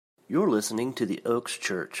You're listening to the Oaks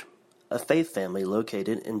Church, a faith family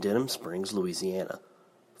located in Denham Springs, Louisiana.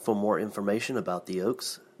 For more information about the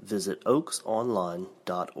Oaks, visit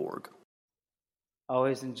oaksonline.org. I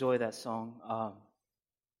always enjoy that song.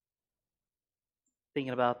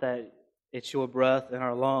 Thinking about that, it's your breath in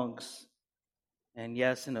our lungs. And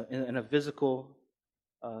yes, in a physical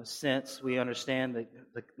sense, we understand that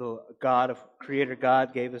the Creator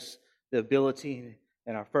God gave us the ability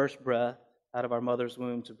in our first breath out of our mother's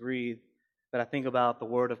womb to breathe. But I think about the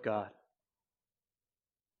Word of God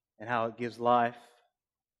and how it gives life.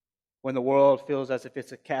 When the world feels as if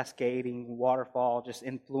it's a cascading waterfall just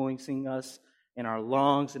influencing us in our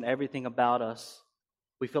lungs and everything about us,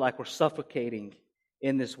 we feel like we're suffocating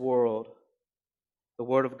in this world. The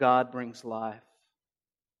Word of God brings life.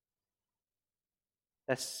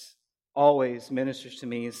 That's always ministers to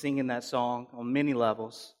me, is singing that song on many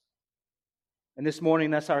levels. And this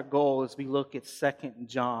morning, that's our goal as we look at 2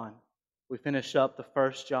 John. We finish up the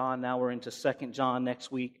 1 John, now we're into 2 John next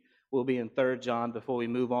week. We'll be in 3 John before we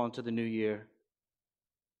move on to the new year.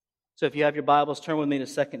 So if you have your Bibles, turn with me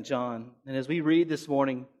to 2 John. And as we read this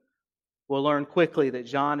morning, we'll learn quickly that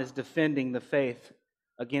John is defending the faith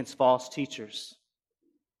against false teachers.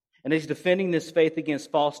 And as he's defending this faith against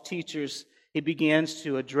false teachers, he begins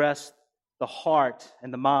to address the heart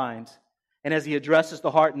and the mind. And as he addresses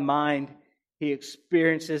the heart and mind, he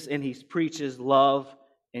experiences and he preaches love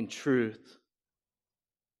and truth.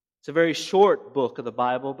 It's a very short book of the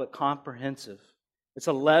Bible, but comprehensive. It's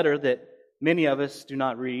a letter that many of us do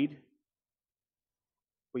not read.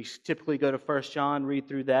 We typically go to 1 John, read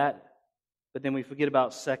through that, but then we forget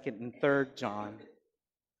about 2 and 3 John.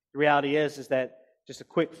 The reality is that, just a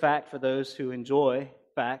quick fact for those who enjoy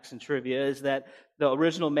facts and trivia, is that the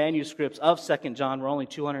original manuscripts of 2 John were only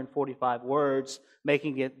 245 words,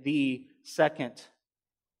 making it the second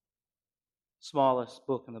smallest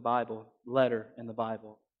book in the Bible, letter in the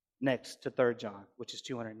Bible, next to 3 John, which is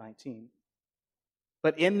 219.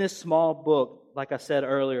 But in this small book, like I said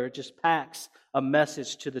earlier, it just packs a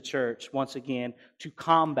message to the church, once again, to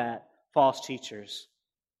combat false teachers.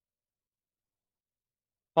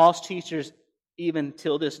 False teachers, even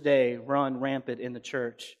till this day, run rampant in the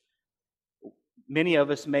church. Many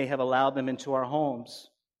of us may have allowed them into our homes.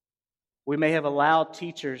 We may have allowed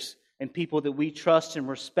teachers and people that we trust and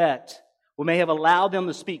respect. We may have allowed them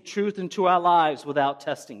to speak truth into our lives without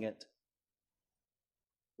testing it.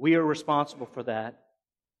 We are responsible for that.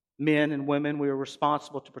 Men and women, we are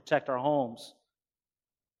responsible to protect our homes.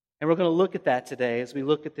 And we're going to look at that today as we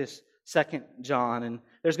look at this 2 John. And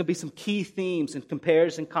there's going to be some key themes and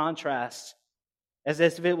compares and contrasts. As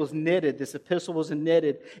if it was knitted, this epistle was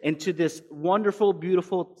knitted into this wonderful,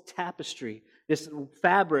 beautiful tapestry, this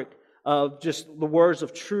fabric of just the words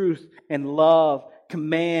of truth and love,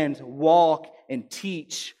 command, walk, and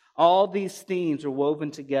teach. All these themes are woven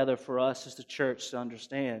together for us as the church to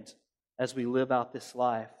understand as we live out this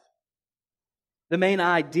life. The main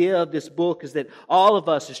idea of this book is that all of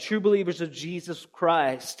us, as true believers of Jesus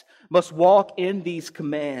Christ, must walk in these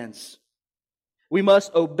commands. We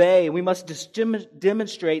must obey. We must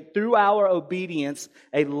demonstrate through our obedience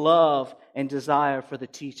a love and desire for the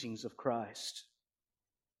teachings of Christ.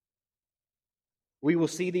 We will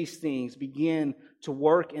see these things begin to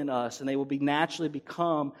work in us, and they will naturally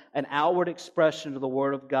become an outward expression of the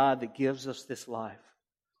Word of God that gives us this life,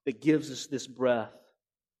 that gives us this breath,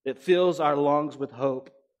 that fills our lungs with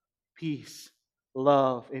hope, peace,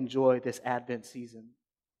 love, and joy this Advent season.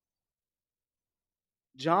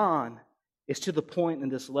 John is to the point in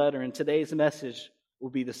this letter, and today's message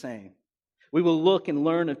will be the same. We will look and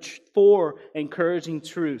learn of 4 encouraging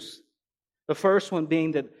truths. The first one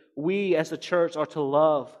being that we as a church are to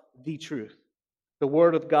love the truth, the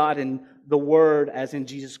Word of God, and the Word as in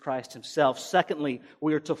Jesus Christ Himself. Secondly,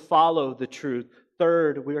 we are to follow the truth.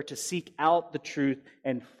 Third, we are to seek out the truth.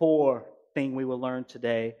 And fourth thing we will learn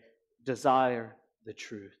today, desire the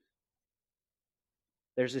truth.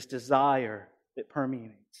 There's this desire that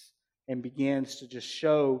permeates and begins to just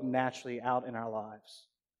show naturally out in our lives.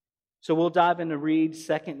 So we'll dive in to read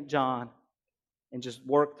 2 John and just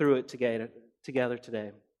work through it together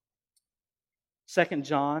today. 2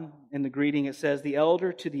 John, in the greeting, it says, "The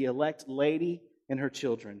elder to the elect lady and her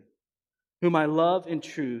children, whom I love in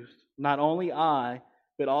truth, not only I,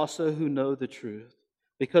 but also who know the truth,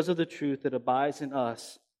 because of the truth that abides in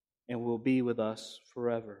us and will be with us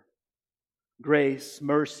forever. Grace,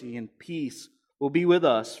 mercy, and peace will be with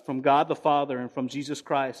us from God the Father and from Jesus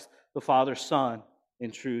Christ, the Father's Son,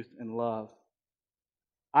 in truth and love.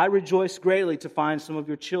 I rejoice greatly to find some of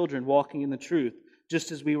your children walking in the truth,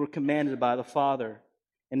 just as we were commanded by the Father.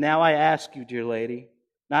 And now I ask you, dear lady,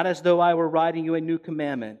 not as though I were writing you a new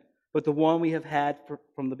commandment, but the one we have had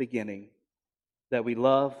from the beginning, that we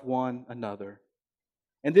love one another.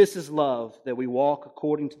 And this is love, that we walk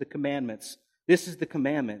according to the commandments. This is the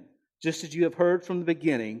commandment, just as you have heard from the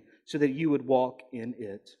beginning, so that you would walk in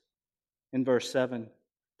it. In verse 7,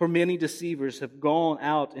 for many deceivers have gone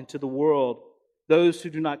out into the world, those who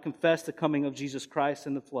do not confess the coming of Jesus Christ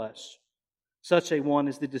in the flesh. Such a one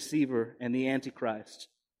is the deceiver and the Antichrist.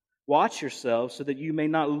 Watch yourselves so that you may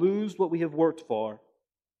not lose what we have worked for,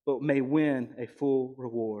 but may win a full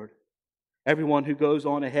reward. Everyone who goes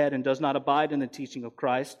on ahead and does not abide in the teaching of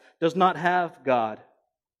Christ does not have God.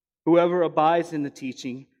 Whoever abides in the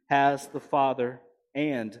teaching has the Father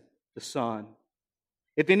and the Son.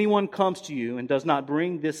 If anyone comes to you and does not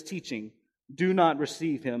bring this teaching, do not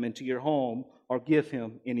receive him into your home or give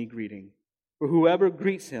him any greeting. For whoever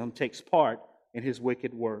greets him takes part in his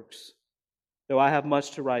wicked works. Though I have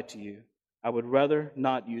much to write to you, I would rather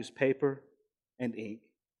not use paper and ink.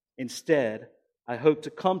 Instead, I hope to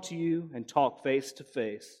come to you and talk face to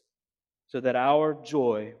face, so that our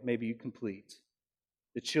joy may be complete.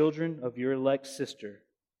 The children of your elect sister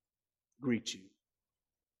greet you.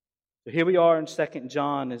 So here we are in 2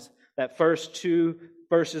 John, is that first two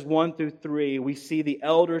verses 1 through 3, we see the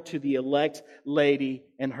elder to the elect lady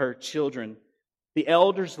and her children. The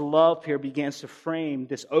elder's love here begins to frame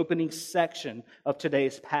this opening section of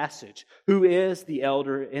today's passage. Who is the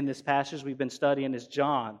elder in this passage we've been studying is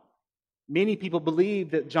John. Many people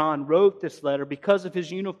believe that John wrote this letter because of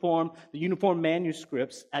his uniform. The uniform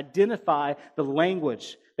manuscripts identify the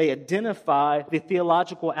language. They identify the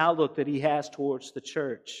theological outlook that he has towards the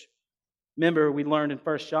church. Remember, we learned in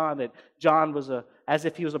 1 John that John was as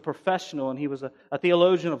if he was a professional, and he was a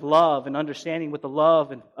theologian of love and understanding what the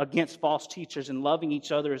love and against false teachers and loving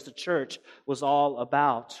each other as the church was all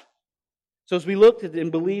about. So as we looked at it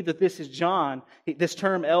and believe that this is John, this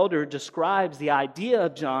term elder describes the idea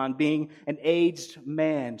of John being an aged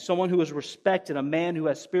man, someone who is respected, a man who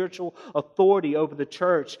has spiritual authority over the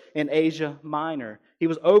church in Asia Minor. He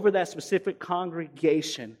was over that specific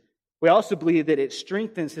congregation. We also believe that it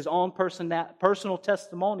strengthens his own personal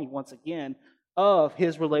testimony, once again, of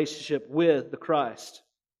his relationship with the Christ.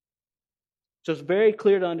 So it's very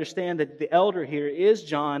clear to understand that the elder here is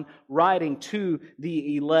John writing to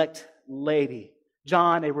the elect lady.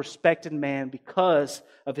 John, a respected man because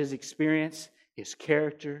of his experience, his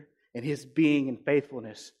character, and his being and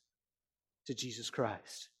faithfulness to Jesus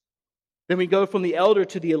Christ. Then we go from the elder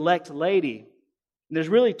to the elect lady. And there's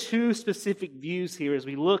really two specific views here as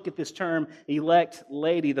we look at this term, elect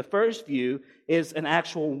lady. The first view is an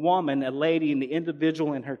actual woman, a lady, and the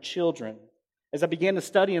individual and her children. As I began to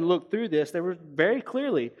study and look through this, there were very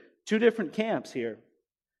clearly two different camps here.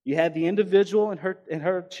 You had the individual and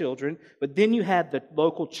her children, but then you had the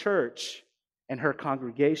local church and her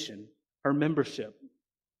congregation, her membership.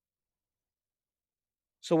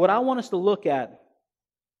 So what I want us to look at,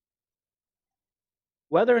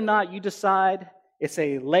 whether or not you decide it's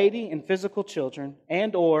a lady and physical children,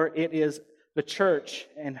 and or it is the church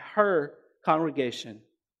and her congregation,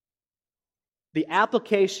 the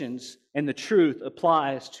applications and the truth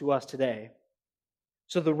applies to us today.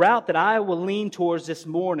 So the route that I will lean towards this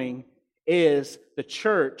morning is the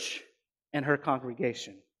church and her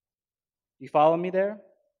congregation. You follow me there?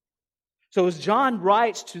 So as John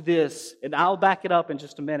writes to this, and I'll back it up in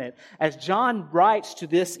just a minute, as John writes to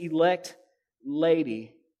this elect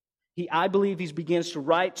lady, I believe he begins to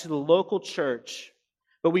write to the local church.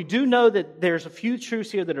 But we do know that there's a few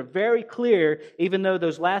truths here that are very clear, even though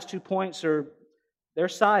those last 2 points they're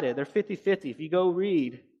sided. They're 50-50. If you go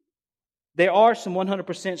read, there are some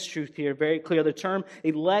 100% truth here, very clear. The term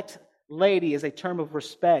elect lady is a term of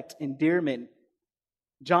respect, endearment.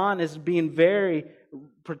 John is being very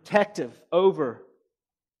protective over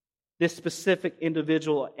this specific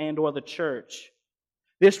individual and or the church.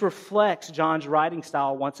 This reflects John's writing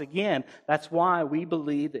style once again. That's why we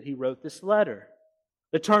believe that he wrote this letter.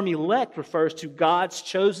 The term elect refers to God's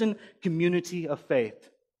chosen community of faith.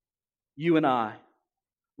 You and I.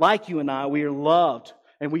 Like you and I, we are loved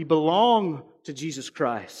and we belong to Jesus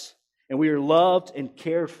Christ. And we are loved and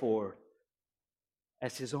cared for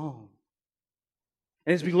as His own.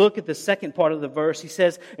 And as we look at the second part of the verse, he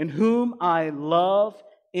says, "In whom I love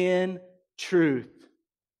in truth."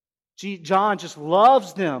 John just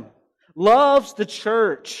loves them, loves the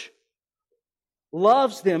church,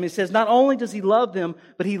 loves them. He says not only does he love them,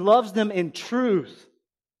 but he loves them in truth.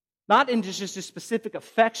 Not in just a specific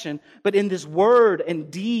affection, but in this word and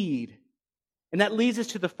deed. And that leads us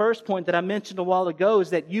to the first point that I mentioned a while ago, is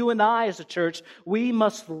that you and I as a church, we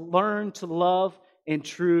must learn to love in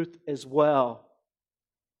truth as well.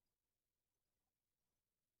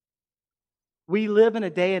 We live in a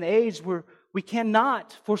day and age where we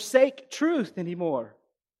cannot forsake truth anymore.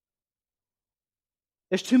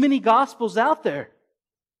 There's too many gospels out there.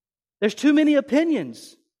 There's too many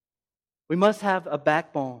opinions. We must have a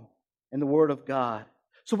backbone in the Word of God.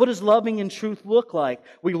 So what does loving in truth look like?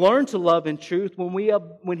 We learn to love in truth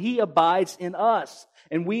when He abides in us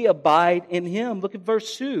and we abide in Him. Look at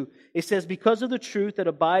verse 2. It says, because of the truth that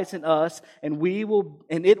abides in us, and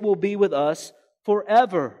it will be with us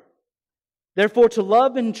forever. Therefore, to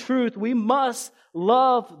love in truth, we must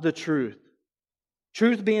love the truth.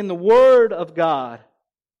 Truth being the Word of God,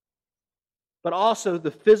 but also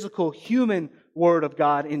the physical human Word of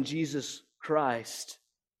God in Jesus Christ.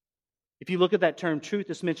 If you look at that term truth,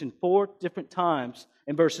 it's mentioned 4 different times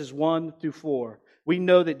in verses 1 through 4. We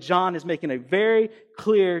know that John is making a very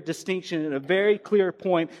clear distinction and a very clear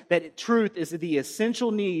point that truth is the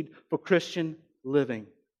essential need for Christian living.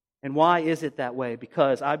 And why is it that way?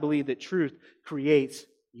 Because I believe that truth creates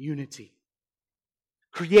unity.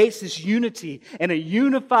 Creates this unity, and a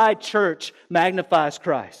unified church magnifies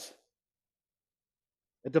Christ.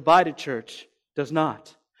 A divided church does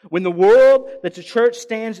not. When the world that the church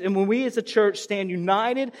stands, and when we as a church stand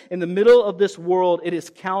united in the middle of this world, it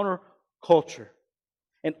is counterculture.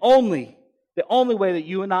 And the only way that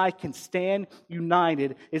you and I can stand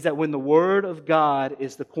united is that when the Word of God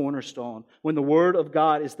is the cornerstone, when the Word of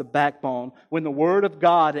God is the backbone, when the Word of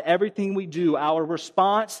God, everything we do, our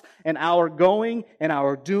response and our going and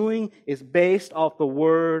our doing is based off the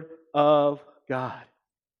Word of God.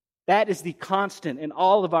 That is the constant in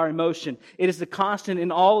all of our emotion. It is the constant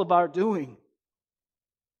in all of our doing.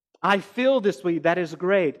 I feel this way. That is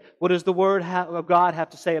great. What does the Word of God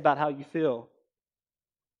have to say about how you feel?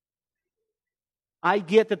 I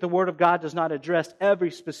get that the Word of God does not address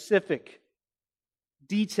every specific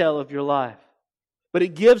detail of your life. But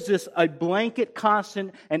it gives us a blanket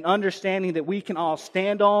constant and understanding that we can all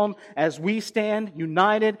stand on as we stand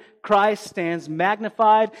united. Christ stands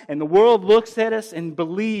magnified, and the world looks at us and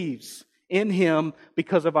believes in Him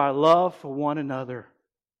because of our love for one another,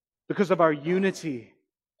 because of our unity.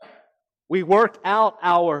 We work out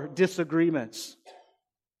our disagreements.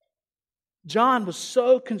 John was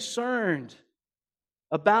so concerned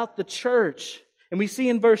about the church. And we see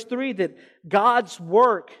in verse 3 that God's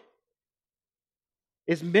work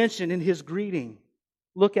is mentioned in his greeting.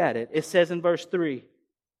 Look at it. It says in verse 3,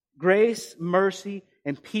 grace, mercy,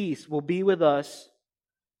 and peace will be with us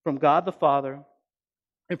from God the Father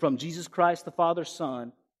and from Jesus Christ the Father's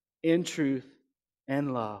Son in truth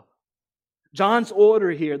and love. John's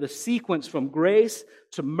order here, the sequence from grace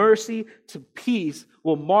to mercy to peace,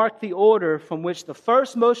 will mark the order from which the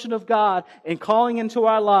first motion of God in calling into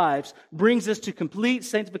our lives brings us to complete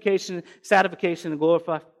sanctification, sanctification, and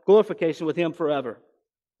glorification with Him forever.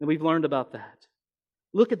 And we've learned about that.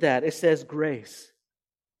 Look at that. It says grace,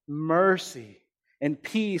 mercy, and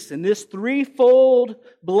peace. And this threefold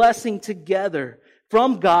blessing together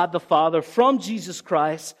from God the Father, from Jesus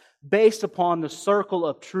Christ, based upon the circle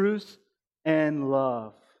of truth and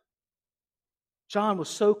love. John was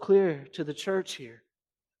so clear to the church here,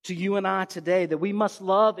 to you and I today, that we must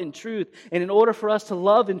love in truth. And in order for us to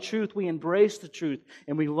love in truth, we embrace the truth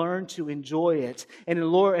and we learn to enjoy it. And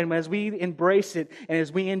as we embrace it and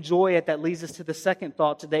as we enjoy it, that leads us to the second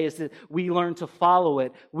thought today, is that we learn to follow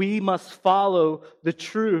it. We must follow the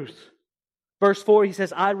truth. Verse 4, he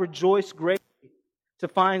says, I rejoice greatly to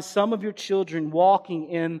find some of your children walking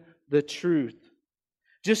in the truth,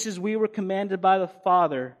 just as we were commanded by the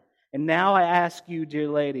Father. And now I ask you, dear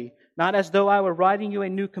lady, not as though I were writing you a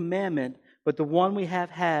new commandment, but the one we have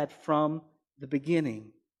had from the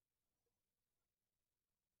beginning,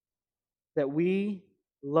 that we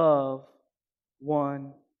love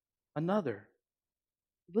one another.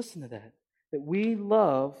 Listen to that. That we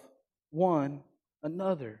love one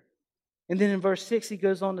another. And then in verse 6, he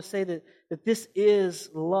goes on to say that this is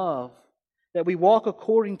love, that we walk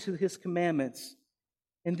according to His commandments.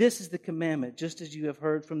 And this is the commandment, just as you have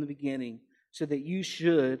heard from the beginning, so that you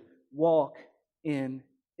should walk in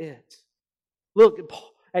it. Look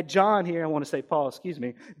at John here. I want to say Paul, excuse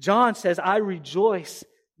me. John says, I rejoice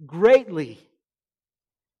greatly.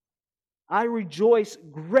 I rejoice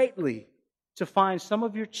greatly to find some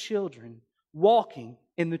of your children walking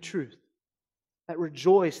in the truth. That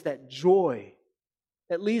rejoice, that joy,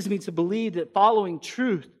 that leads me to believe that following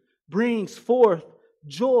truth brings forth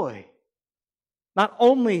joy. Not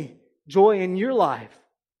only joy in your life,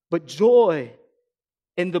 but joy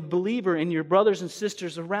in the believer, in your brothers and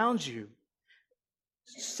sisters around you.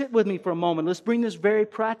 Sit with me for a moment. Let's bring this very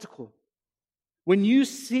practical. When you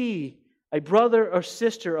see a brother or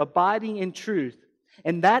sister abiding in truth,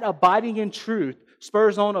 and that abiding in truth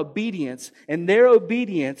spurs on obedience, and their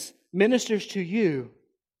obedience ministers to you,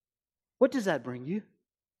 what does that bring you?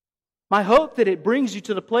 My hope that it brings you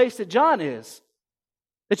to the place that John is,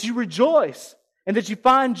 that you rejoice and that you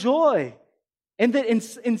find joy, and that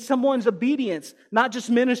in someone's obedience, not just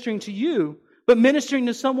ministering to you, but ministering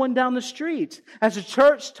to someone down the street. As a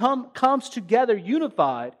church comes together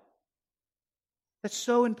unified, that's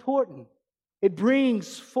so important. It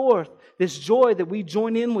brings forth this joy that we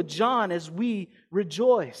join in with John as we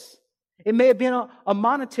rejoice. It may have been a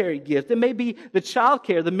monetary gift. It may be the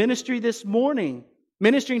childcare, the ministry this morning,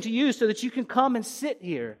 ministering to you so that you can come and sit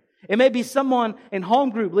here. It may be someone in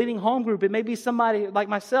home group, leading home group. It may be somebody like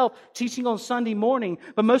myself teaching on Sunday morning.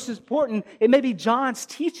 But most important, it may be John's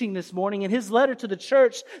teaching this morning in his letter to the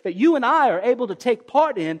church that you and I are able to take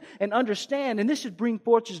part in and understand. And this should bring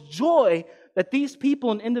forth just joy that these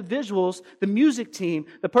people and individuals, the music team,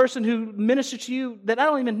 the person who ministers to you that I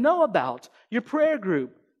don't even know about, your prayer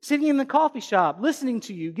group, sitting in the coffee shop, listening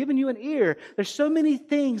to you, giving you an ear. There's so many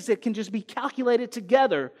things that can just be calculated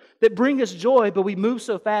together that bring us joy, but we move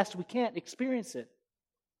so fast we can't experience it.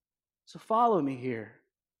 So follow me here.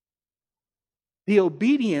 The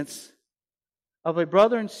obedience of a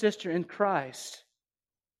brother and sister in Christ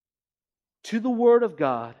to the Word of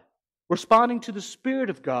God, responding to the Spirit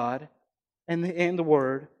of God and the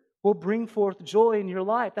Word, will bring forth joy in your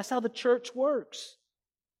life. That's how the church works.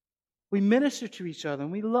 We minister to each other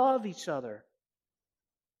and we love each other.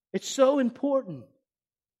 It's so important.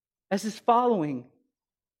 As is following,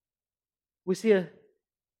 we see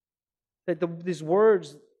these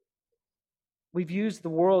words, we've used the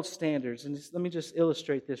world's standards. And let me just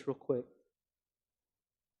illustrate this real quick.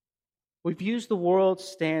 We've used the world's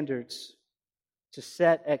standards to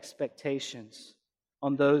set expectations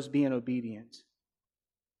on those being obedient.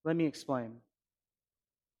 Let me explain.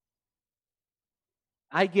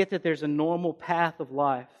 I get that there's a normal path of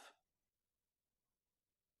life.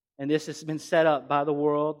 And this has been set up by the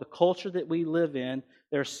world, the culture that we live in.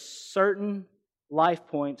 There are certain life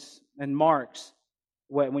points and marks.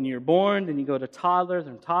 When you're born, then you go to toddler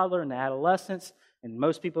and adolescence. And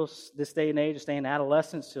most people this day and age stay in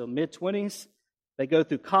adolescence till mid-20s. They go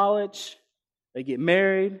through college. They get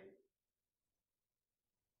married.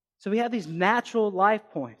 So we have these natural life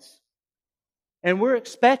points. And we're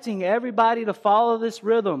expecting everybody to follow this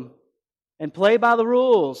rhythm and play by the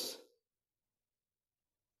rules.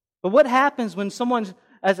 But what happens when someone,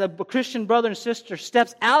 as a Christian brother and sister,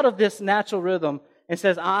 steps out of this natural rhythm and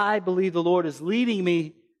says, I believe the Lord is leading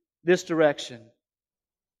me this direction?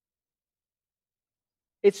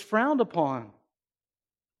 It's frowned upon.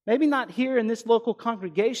 Maybe not here in this local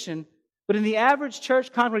congregation, but in the average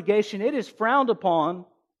church congregation, it is frowned upon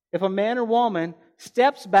if a man or woman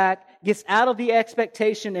steps back, gets out of the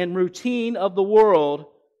expectation and routine of the world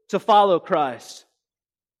to follow Christ.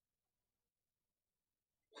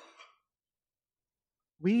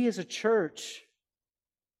 We as a church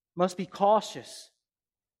must be cautious.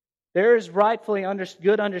 There is rightfully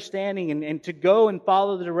good understanding and to go and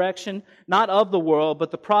follow the direction, not of the world,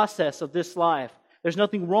 but the process of this life. There's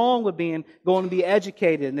nothing wrong with going to be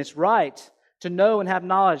educated, and it's right to know and have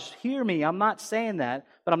knowledge. Hear me, I'm not saying that,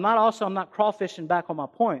 but I'm not crawfishing back on my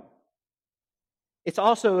point. It's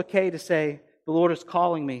also okay to say, the Lord is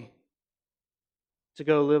calling me to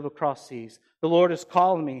go live across seas. The Lord is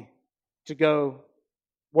calling me to go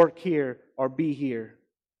work here or be here.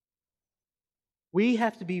 We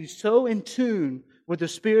have to be so in tune with the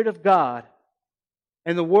Spirit of God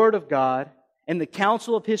and the Word of God and the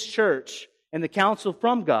counsel of His church and the counsel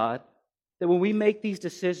from God that when we make these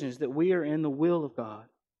decisions that we are in the will of God.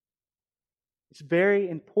 It's very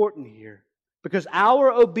important here because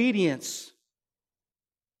our obedience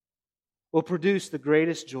will produce the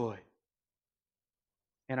greatest joy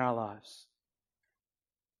in our lives.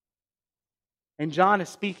 And John is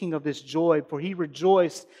speaking of this joy, for he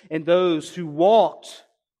rejoiced in those who walked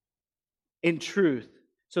in truth.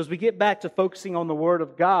 So as we get back to focusing on the Word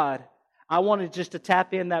of God, I wanted just to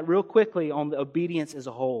tap in that real quickly on the obedience as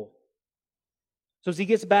a whole. So as he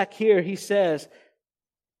gets back here, he says,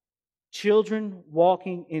 children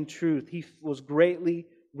walking in truth. He was greatly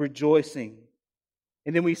rejoicing.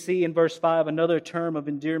 And then we see in verse 5 another term of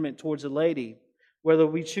endearment towards a lady. Whether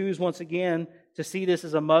we choose once again to see this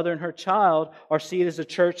as a mother and her child or see it as a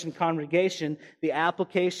church and congregation, the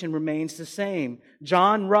application remains the same.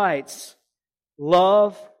 John writes,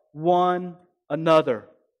 love one another.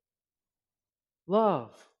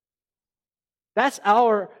 Love. That's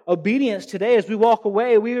our obedience today as we walk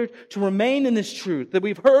away. We are to remain in this truth that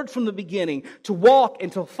we've heard from the beginning, to walk and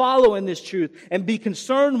to follow in this truth and be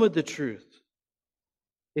concerned with the truth.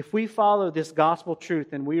 If we follow this gospel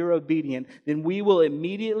truth and we are obedient, then we will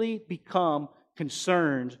immediately become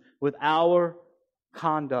concerned with our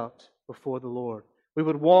conduct before the Lord. We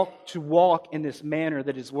would walk in this manner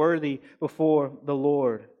that is worthy before the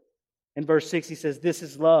Lord. In verse 6 he says, this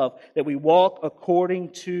is love, that we walk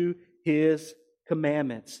according to His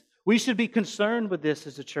commandments. We should be concerned with this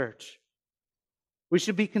as a church. We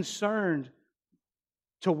should be concerned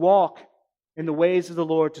to walk in the ways of the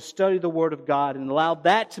Lord, to study the Word of God, and allow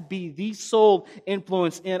that to be the sole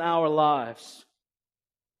influence in our lives.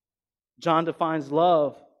 John defines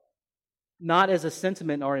love not as a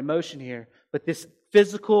sentiment or emotion here, but this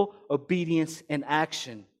physical obedience and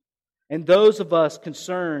action. And those of us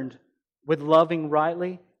concerned with loving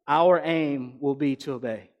rightly, our aim will be to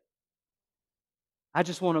obey. I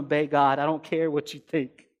just want to obey God. I don't care what you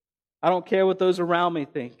think. I don't care what those around me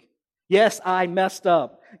think. Yes, I messed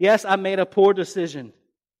up. Yes, I made a poor decision.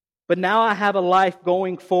 But now I have a life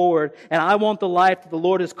going forward, and I want the life that the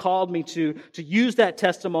Lord has called me to use that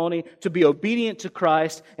testimony, to be obedient to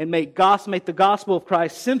Christ, and make the gospel of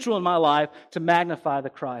Christ central in my life to magnify the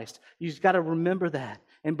Christ. You've got to remember that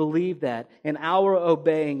and believe that. And our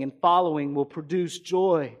obeying and following will produce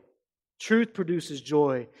joy. Truth produces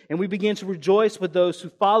joy. And we begin to rejoice with those who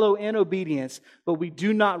follow in obedience, but we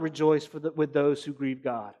do not rejoice with those who grieve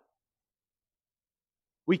God.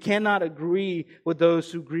 We cannot agree with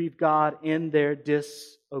those who grieve God in their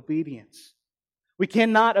disobedience. We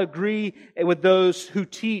cannot agree with those who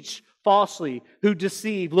teach falsely, who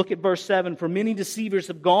deceive. Look at verse 7. For many deceivers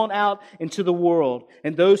have gone out into the world,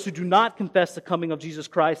 and those who do not confess the coming of Jesus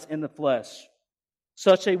Christ in the flesh.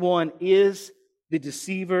 Such a one is the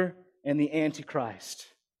deceiver and the Antichrist.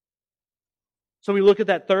 So we look at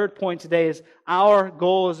that third point today is our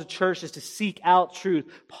goal as a church is to seek out truth.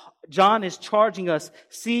 John is charging us,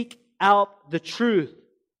 seek out the truth.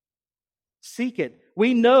 Seek it.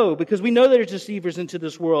 We know, because we know there's deceivers into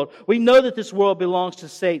this world. We know that this world belongs to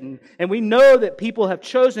Satan. And we know that people have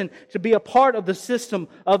chosen to be a part of the system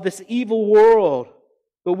of this evil world.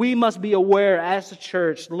 But we must be aware as a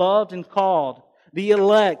church, loved and called, the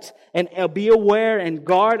elect, and be aware and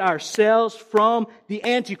guard ourselves from the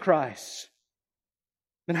Antichrist.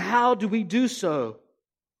 And how do we do so?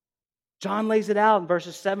 John lays it out in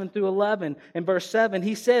verses 7 through 11. In verse 7,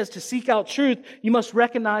 he says, to seek out truth, you must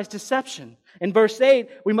recognize deception. In verse 8,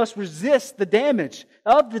 we must resist the damage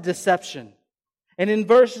of the deception. And in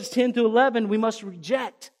verses 10 through 11, we must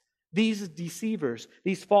reject these deceivers,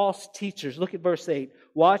 these false teachers. Look at verse 8.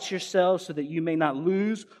 Watch yourselves so that you may not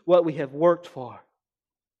lose what we have worked for.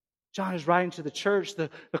 John is writing to the church, the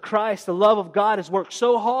Christ, the love of God has worked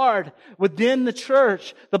so hard within the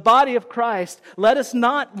church, the body of Christ. Let us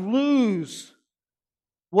not lose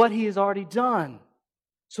what He has already done.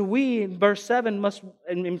 So we, in verse 7, must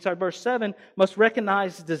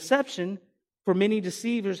recognize the deception, for many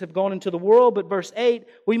deceivers have gone into the world. But verse 8,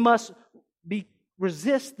 we must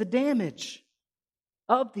resist the damage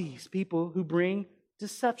of these people who bring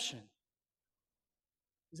deception.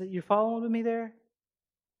 Is that you're following with me there?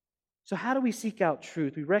 So how do we seek out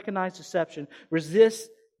truth? We recognize deception, resist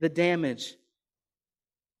the damage.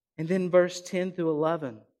 And then verse 10 through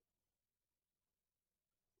 11.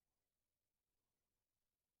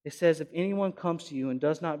 It says, if anyone comes to you and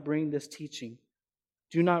does not bring this teaching,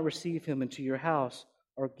 do not receive him into your house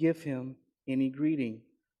or give him any greeting.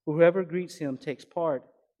 For whoever greets him takes part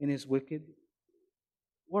in his wicked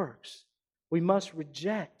works. We must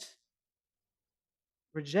reject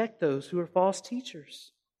those who are false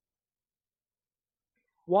teachers.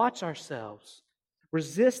 Watch ourselves.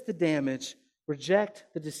 Resist the damage. Reject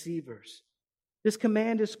the deceivers. This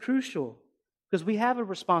command is crucial because we have a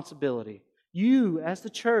responsibility. You, as the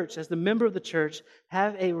church, as the member of the church,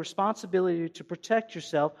 have a responsibility to protect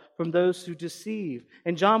yourself from those who deceive.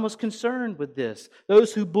 And John was concerned with this.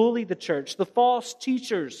 Those who bully the church, the false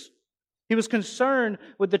teachers. He was concerned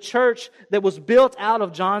with the church that was built out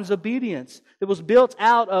of John's obedience, that was built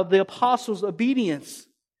out of the apostles' obedience.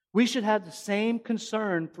 We should have the same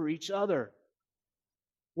concern for each other.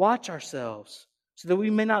 Watch ourselves so that we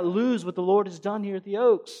may not lose what the Lord has done here at the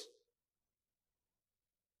Oaks.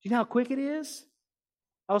 Do you know how quick it is?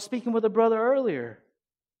 I was speaking with a brother earlier.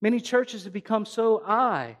 Many churches have become so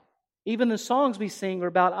I. Even the songs we sing are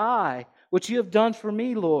about I, what you have done for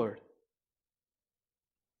me, Lord.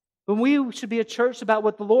 But we should be a church about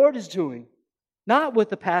what the Lord is doing, not what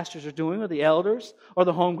the pastors are doing, or the elders, or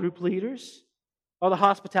the home group leaders, or the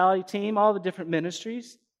hospitality team, all the different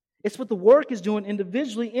ministries. It's what the work is doing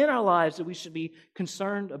individually in our lives that we should be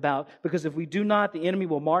concerned about, because if we do not, the enemy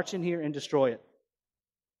will march in here and destroy it.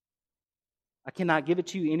 I cannot give it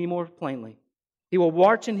to you any more plainly. He will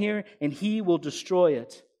march in here and He will destroy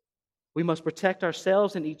it. We must protect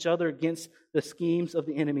ourselves and each other against the schemes of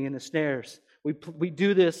the enemy and the snares. We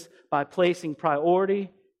do this by placing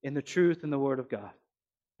priority in the truth and the Word of God.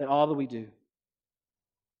 That all that we do,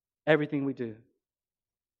 everything we do,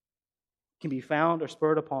 can be found or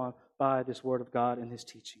spurred upon by this Word of God and His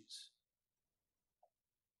teachings.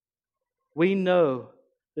 We know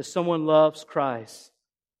that someone loves Christ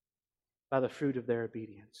by the fruit of their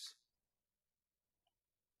obedience.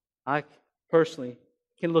 I personally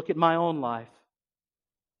can look at my own life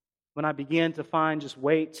when I began to find just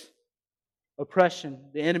weight, oppression,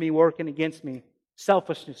 the enemy working against me,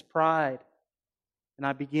 selfishness, pride, and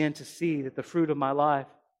I began to see that the fruit of my life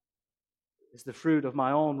is the fruit of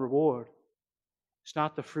my own reward. It's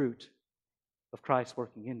not the fruit of Christ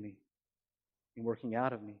working in me and working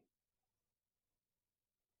out of me.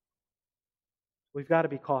 We've got to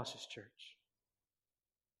be cautious, church.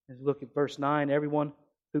 As we look at verse 9, everyone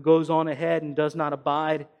who goes on ahead and does not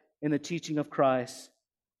abide in the teaching of Christ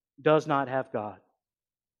does not have God.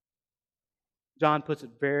 John puts it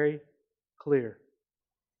very clear.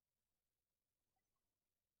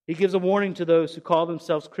 He gives a warning to those who call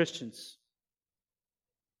themselves Christians,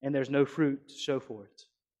 and there's no fruit to show for it.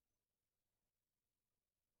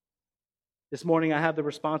 This morning I have the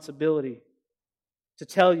responsibility to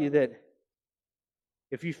tell you that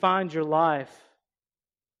if you find your life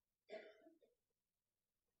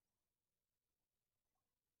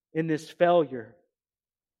in this failure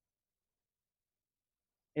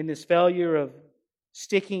of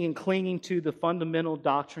sticking and clinging to the fundamental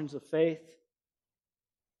doctrines of faith,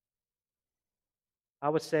 I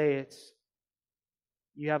would say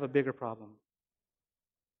you have a bigger problem.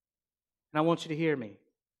 And I want you to hear me.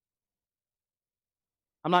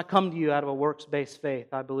 I'm not coming to you out of a works-based faith.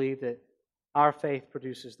 I believe that our faith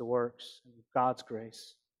produces the works of God's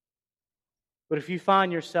grace. But if you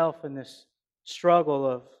find yourself in this struggle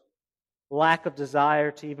of lack of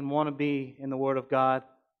desire to even want to be in the Word of God,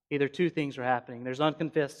 either two things are happening. There's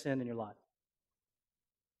unconfessed sin in your life.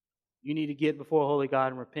 You need to get before a holy God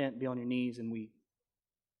and repent, be on your knees and weep.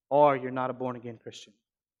 Or you're not a born-again Christian.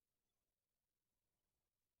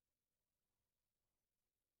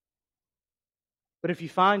 But if you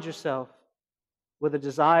find yourself with a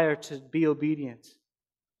desire to be obedient,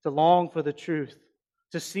 to long for the truth,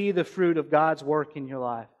 to see the fruit of God's work in your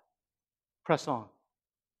life, press on.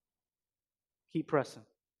 Keep pressing.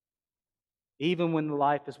 Even when the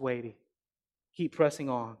life is weighty, keep pressing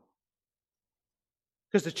on.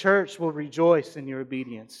 Because the church will rejoice in your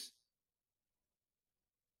obedience.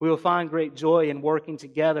 We will find great joy in working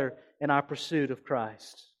together in our pursuit of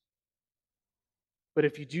Christ. But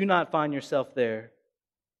if you do not find yourself there,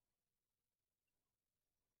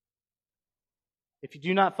 if you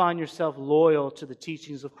do not find yourself loyal to the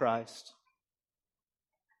teachings of Christ,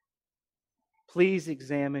 please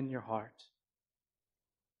examine your heart.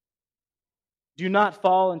 Do not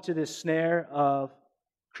fall into this snare of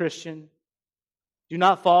Christian. Do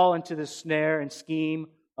not fall into this snare and scheme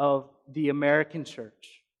of the American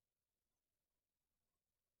church.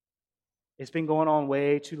 It's been going on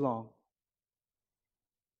way too long.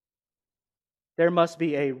 There must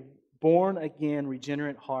be a born-again,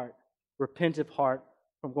 regenerate heart, repentant heart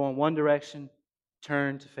from going one direction,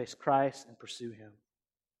 turn to face Christ and pursue Him.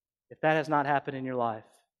 If that has not happened in your life,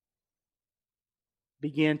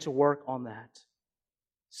 begin to work on that.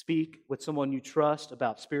 Speak with someone you trust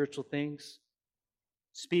about spiritual things.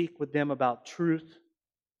 Speak with them about truth.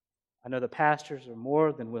 I know the pastors are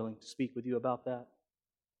more than willing to speak with you about that.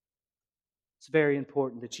 It's very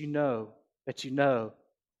important that you know,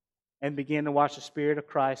 and begin to watch the Spirit of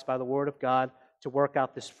Christ by the Word of God to work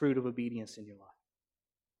out this fruit of obedience in your life.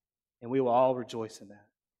 And we will all rejoice in that.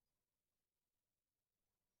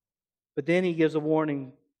 But then he gives a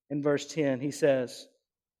warning in verse 10. He says,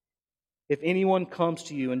 if anyone comes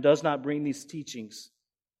to you and does not bring these teachings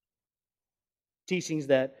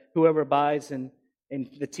that whoever abides in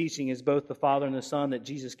the teaching is both the Father and the Son, that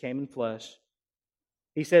Jesus came in flesh,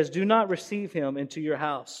 he says, do not receive him into your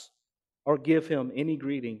house or give him any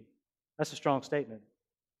greeting. That's a strong statement.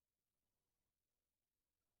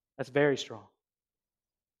 That's very strong.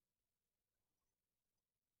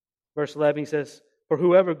 Verse 11, he says, for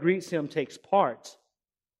whoever greets him takes part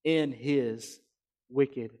in his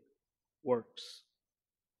wicked works.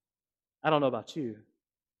 I don't know about you,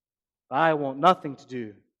 but I want nothing to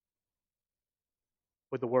do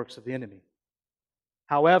with the works of the enemy.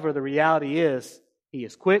 However, the reality is, he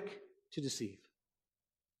is quick to deceive.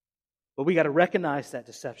 But we got to recognize that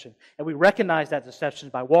deception. And we recognize that deception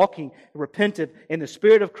by walking repentant in the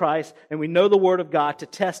Spirit of Christ, and we know the Word of God to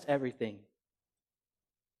test everything.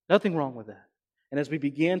 Nothing wrong with that. And as we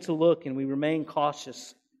begin to look and we remain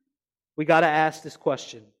cautious, we got to ask this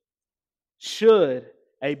question. Should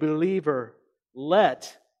a believer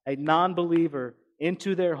let a non-believer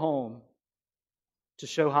into their home to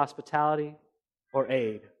show hospitality or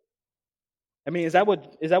aid? I mean, is that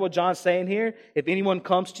what John's saying here? If anyone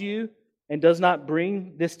comes to you and does not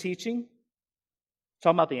bring this teaching,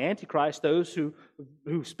 talking about the Antichrist, those who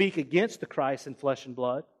speak against the Christ in flesh and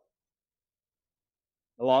blood,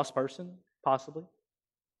 a lost person, possibly.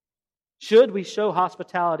 Should we show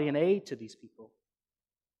hospitality and aid to these people?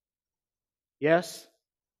 Yes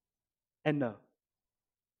and no.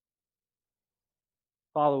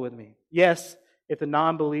 Follow with me. Yes, if the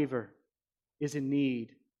non-believer is in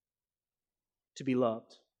need to be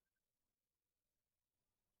loved.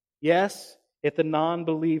 Yes, if the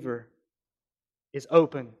non-believer is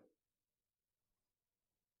open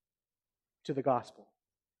to the gospel.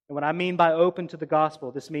 And what I mean by open to the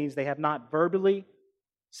gospel, this means they have not verbally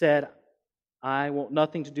said, I want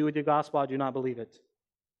nothing to do with your gospel, I do not believe it.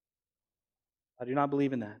 I do not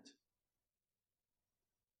believe in that.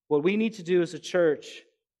 What we need to do as a church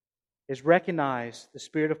is recognize the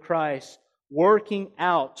Spirit of Christ working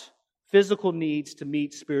out physical needs to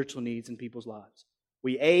meet spiritual needs in people's lives.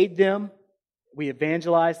 We aid them, we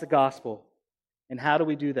evangelize the gospel. And how do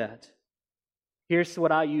we do that? Here's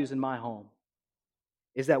what I use in my home.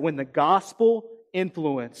 Is that when the gospel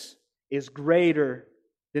influence is greater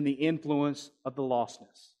than the influence of the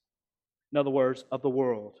lostness. In other words, of the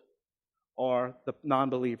world or the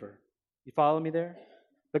non-believer. You follow me there?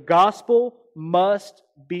 The gospel must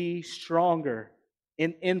be stronger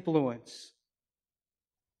in influence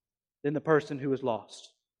than the person who is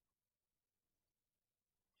lost.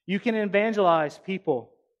 You can evangelize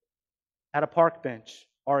people at a park bench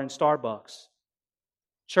or in Starbucks.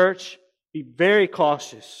 Church, be very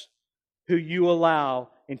cautious who you allow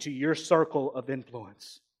into your circle of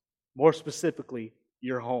influence. More specifically,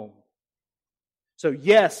 your home. So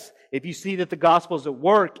yes, if you see that the gospel is at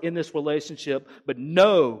work in this relationship, but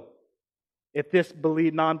no, if this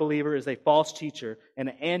non-believer is a false teacher and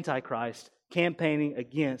an antichrist campaigning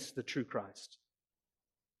against the true Christ.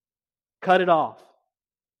 Cut it off.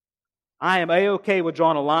 I am A-okay with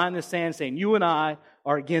drawing a line in the sand saying you and I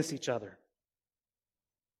are against each other.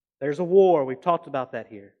 There's a war. We've talked about that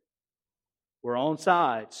here. We're on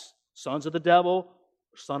sides. Sons of the devil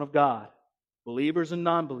or son of God. Believers and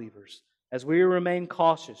non-believers. As we remain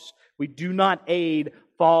cautious, we do not aid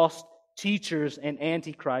false teachers and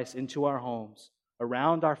antichrists into our homes,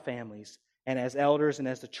 around our families, and as elders and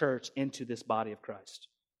as the church into this body of Christ.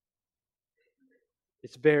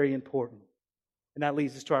 It's very important. And that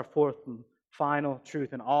leads us to our fourth and final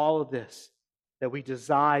truth in all of this, that we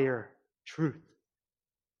desire truth.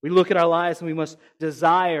 We look at our lives and we must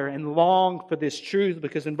desire and long for this truth,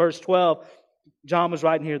 because in verse 12, John was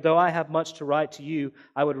writing here, though I have much to write to you,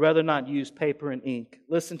 I would rather not use paper and ink.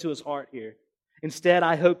 Listen to his heart here. Instead,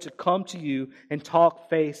 I hope to come to you and talk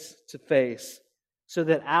face to face, so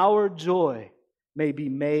that our joy may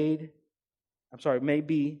be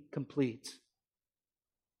complete.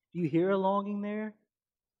 Do you hear a longing there?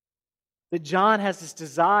 That John has this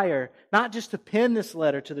desire, not just to pen this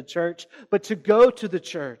letter to the church, but to go to the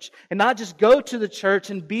church. And not just go to the church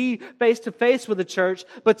and be face to face with the church,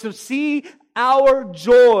 but to see our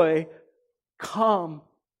joy come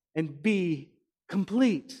and be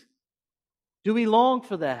complete. Do we long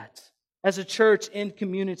for that as a church in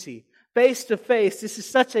community? Face to face, this is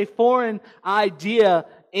such a foreign idea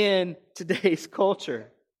in today's culture.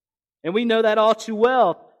 And we know that all too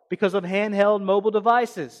well because of handheld mobile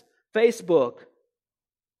devices. Facebook,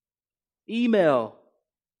 email.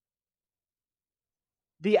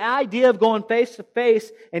 The idea of going face to face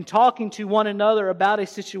and talking to one another about a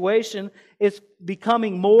situation is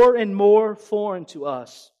becoming more and more foreign to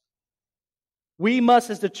us. We must,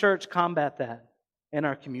 as the church, combat that in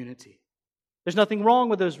our community. There's nothing wrong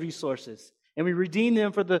with those resources, and we redeem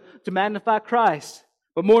them to magnify Christ.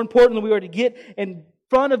 But more importantly, we are to get in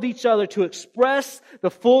front of each other to express the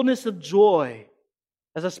fullness of joy.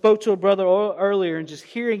 As I spoke to a brother earlier and just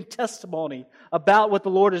hearing testimony about what the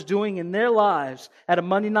Lord is doing in their lives at a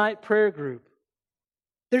Monday night prayer group.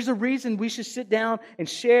 There's a reason we should sit down and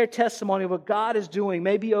share testimony of what God is doing,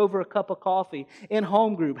 maybe over a cup of coffee in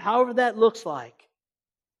home group, however that looks like.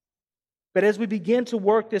 But as we begin to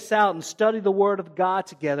work this out and study the Word of God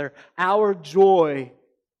together, our joy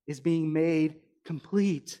is being made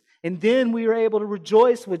complete. And then we are able to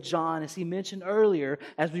rejoice with John, as he mentioned earlier,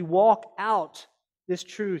 as we walk out this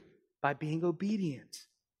truth by being obedient.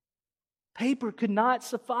 Paper could not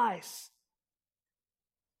suffice.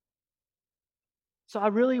 So I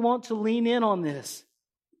really want to lean in on this.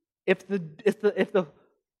 If the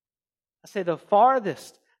I say the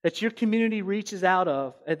farthest that your community reaches out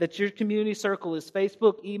of, that your community circle is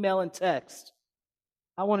Facebook, email, and text,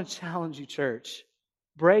 I want to challenge you, church.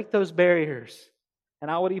 Break those barriers,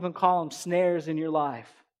 and I would even call them snares in your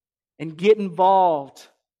life, and get involved.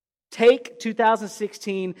 Take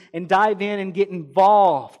 2016 and dive in and get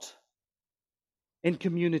involved in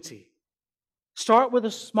community. Start with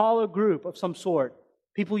a smaller group of some sort,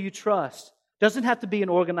 people you trust. Doesn't have to be an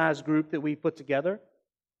organized group that we put together.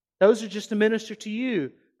 Those are just to minister to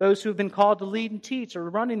you, those who have been called to lead and teach are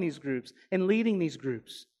running these groups and leading these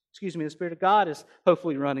groups. The Spirit of God is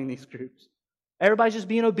hopefully running these groups. Everybody's just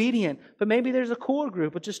being obedient, but maybe there's a core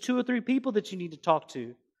group with just 2 or 3 people that you need to talk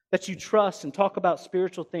to, that you trust and talk about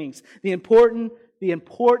spiritual things. The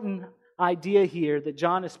important idea here that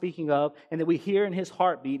John is speaking of and that we hear in his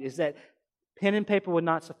heartbeat is that pen and paper would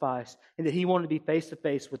not suffice and that he wanted to be face to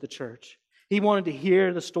face with the church. He wanted to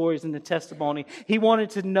hear the stories and the testimony. He wanted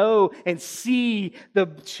to know and see the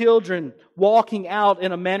children walking out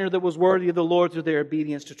in a manner that was worthy of the Lord through their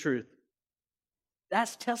obedience to truth.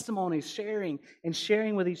 That's testimony, sharing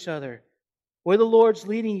with each other. Where the Lord's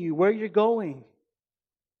leading you, where you're going.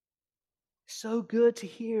 So good to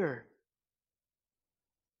hear.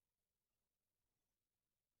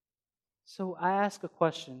 So I ask a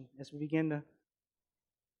question as we begin to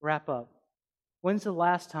wrap up. When's the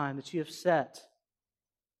last time that you have sat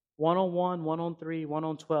 1-on-1, 1-on-3,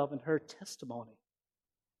 1-on-12 and heard testimony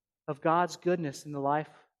of God's goodness in the life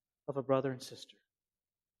of a brother and sister?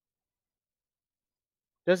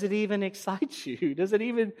 Does it even excite you? Does it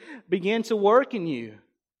even begin to work in you?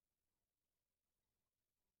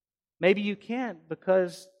 Maybe you can't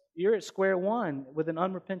because you're at square one with an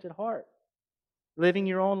unrepentant heart, living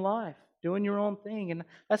your own life, doing your own thing. And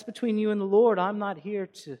that's between you and the Lord. I'm not here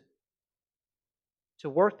to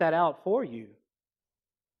work that out for you.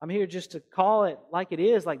 I'm here just to call it like it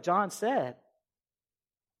is, like John said.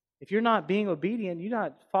 If you're not being obedient, you're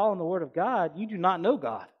not following the Word of God, you do not know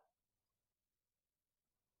God.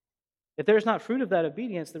 If there's not fruit of that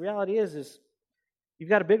obedience, the reality is you've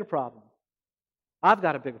got a bigger problem. I've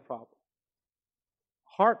got a bigger problem.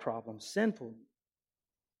 Heart problem, sinful.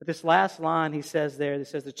 But this last line he says there, it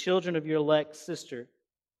says, the children of your elect sister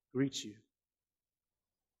greet you.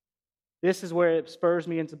 This is where it spurs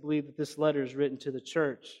me into believe that this letter is written to the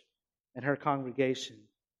church and her congregation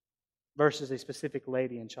versus a specific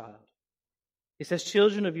lady and child. He says,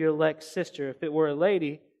 children of your elect sister. If it were a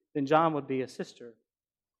lady, then John would be a sister.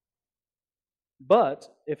 But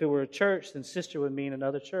if it were a church, then sister would mean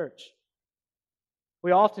another church.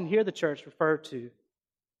 We often hear the church referred to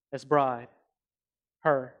as bride,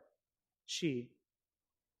 her, she.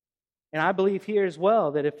 And I believe here as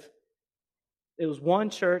well that if it was one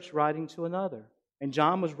church writing to another, and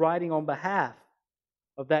John was writing on behalf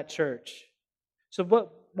of that church. So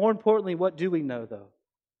more importantly, what do we know though?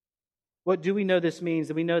 What do we know this means?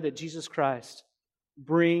 That we know that Jesus Christ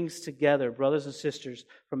brings together brothers and sisters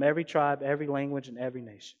from every tribe, every language, and every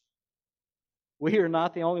nation. We are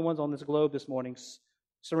not the only ones on this globe this morning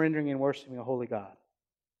surrendering and worshiping a holy God.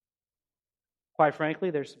 Quite frankly,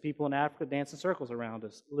 there's people in Africa dancing circles around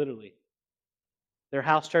us, literally. There are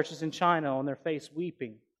house churches in China on their face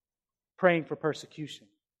weeping, praying for persecution.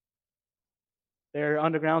 There are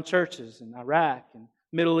underground churches in Iraq and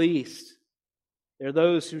Middle East. There are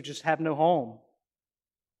those who just have no home,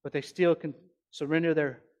 but they still can surrender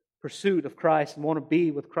their pursuit of Christ and want to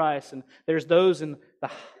be with Christ. And there's those in the,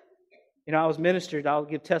 I was ministered, I'll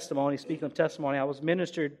give testimony, speaking of testimony, I was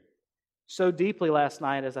ministered so deeply last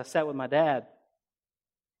night as I sat with my dad,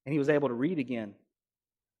 and he was able to read again.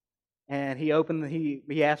 And he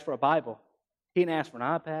asked for a Bible. He didn't ask for an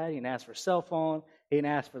iPad, he didn't ask for a cell phone, he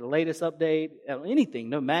didn't ask for the latest update, anything,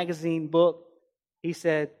 no magazine, book. He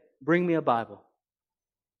said, bring me a Bible.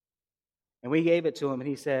 And we gave it to him, and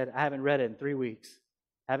he said, I haven't read it in 3 weeks.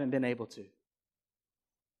 I haven't been able to.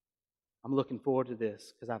 I'm looking forward to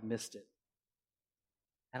this because I've missed it.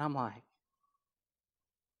 And I'm like,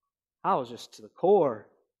 I was just to the core.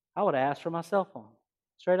 I would have asked for my cell phone,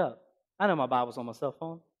 straight up. I know my Bible's on my cell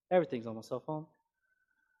phone. Everything's on my cell phone.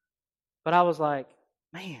 But I was like,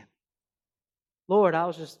 man, Lord, I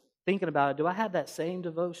was just thinking about it. Do I have that same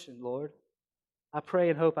devotion, Lord? I pray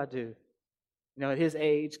and hope I do. At his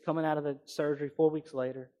age, coming out of the surgery 4 weeks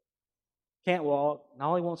later, can't walk, and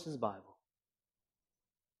all he wants is a Bible.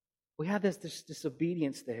 We have this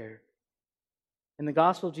obedience there. And the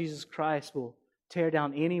gospel of Jesus Christ will tear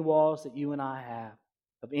down any walls that you and I have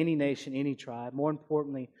of any nation, any tribe, more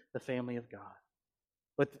importantly, the family of God.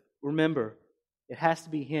 But remember, it has to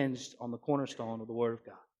be hinged on the cornerstone of the Word of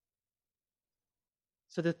God.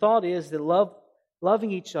 So the thought is that love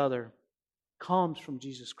Loving each other comes from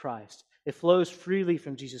Jesus Christ. It flows freely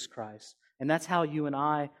from Jesus Christ. And that's how you and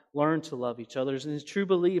I learn to love each other. As true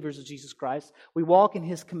believers of Jesus Christ, we walk in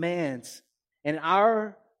His commands, and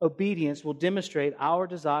our obedience will demonstrate our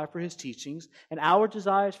desire for His teachings, and our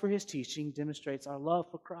desires for His teaching demonstrates our love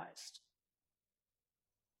for Christ.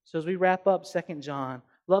 So as we wrap up 2 John,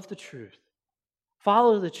 love the truth.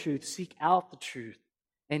 Follow the truth, seek out the truth,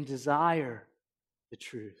 and desire the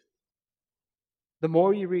truth. The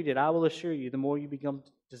more you read it, I will assure you, the more you become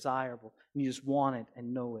desirable, and you just want it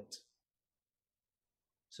and know it.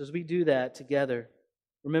 So as we do that together,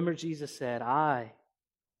 remember Jesus said,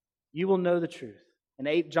 you will know the truth.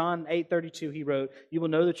 In John 8:32 he wrote, you will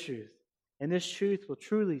know the truth, and this truth will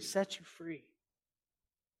truly set you free.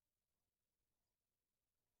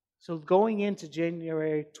 So going into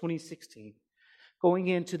January 2016, going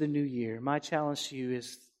into the new year, my challenge to you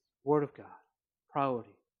is Word of God,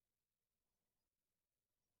 priority.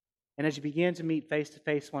 And as you begin to meet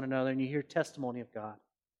face-to-face one another and you hear testimony of God,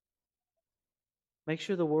 make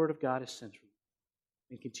sure the Word of God is central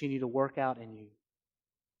and continue to work out in you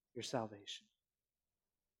your salvation.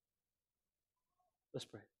 Let's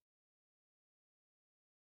pray.